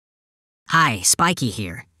Hi, Spiky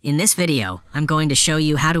here. In this video, I'm going to show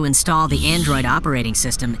you how to install the Android operating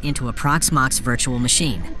system into a ProxMox Virtual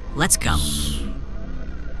Machine. Let's go.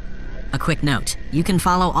 A quick note, you can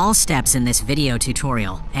follow all steps in this video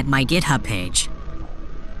tutorial at my GitHub page.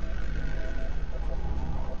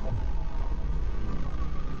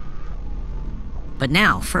 But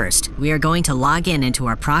now, first, we are going to log in into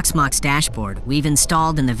our ProxMox dashboard we've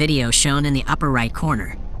installed in the video shown in the upper right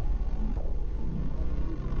corner.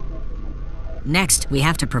 Next, we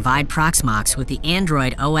have to provide ProxMox with the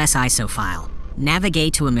Android OS ISO file.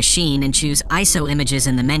 Navigate to a machine and choose ISO images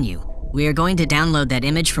in the menu. We are going to download that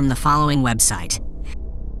image from the following website.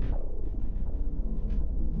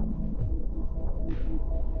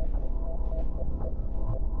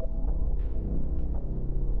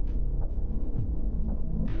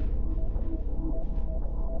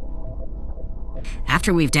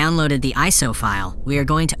 After we've downloaded the ISO file, we are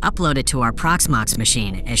going to upload it to our ProxMox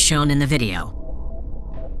machine as shown in the video.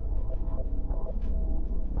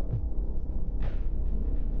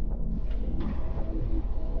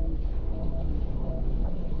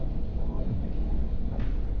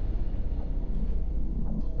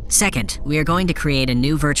 Second, we are going to create a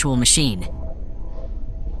new virtual machine.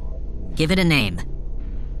 Give it a name.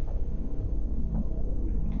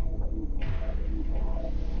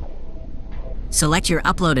 Select your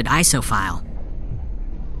uploaded ISO file.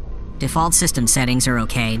 Default system settings are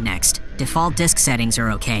OK, next. Default disk settings are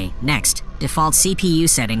OK, next. Default CPU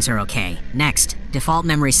settings are OK, next. Default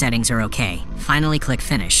memory settings are OK. Finally, click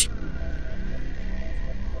Finish.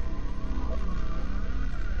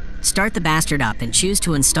 Start the bastard up and choose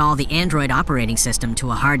to install the Android operating system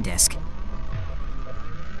to a hard disk.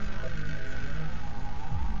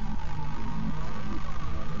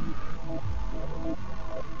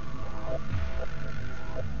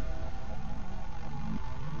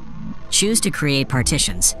 Choose to create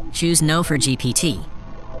partitions. Choose No for GPT.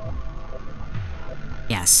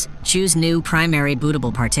 Yes. Choose New Primary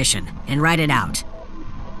Bootable Partition, and write it out.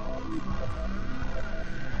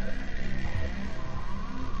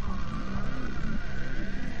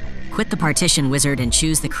 Quit the partition wizard and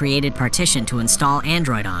choose the created partition to install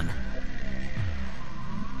Android on.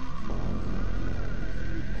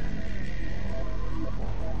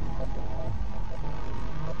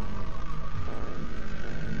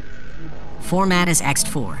 Format as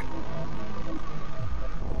ext4.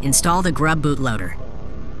 Install the Grub bootloader.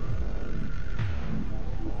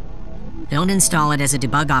 Don't install it as a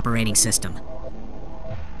debug operating system.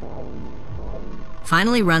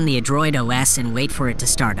 Finally, run the Android OS and wait for it to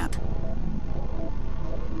start up.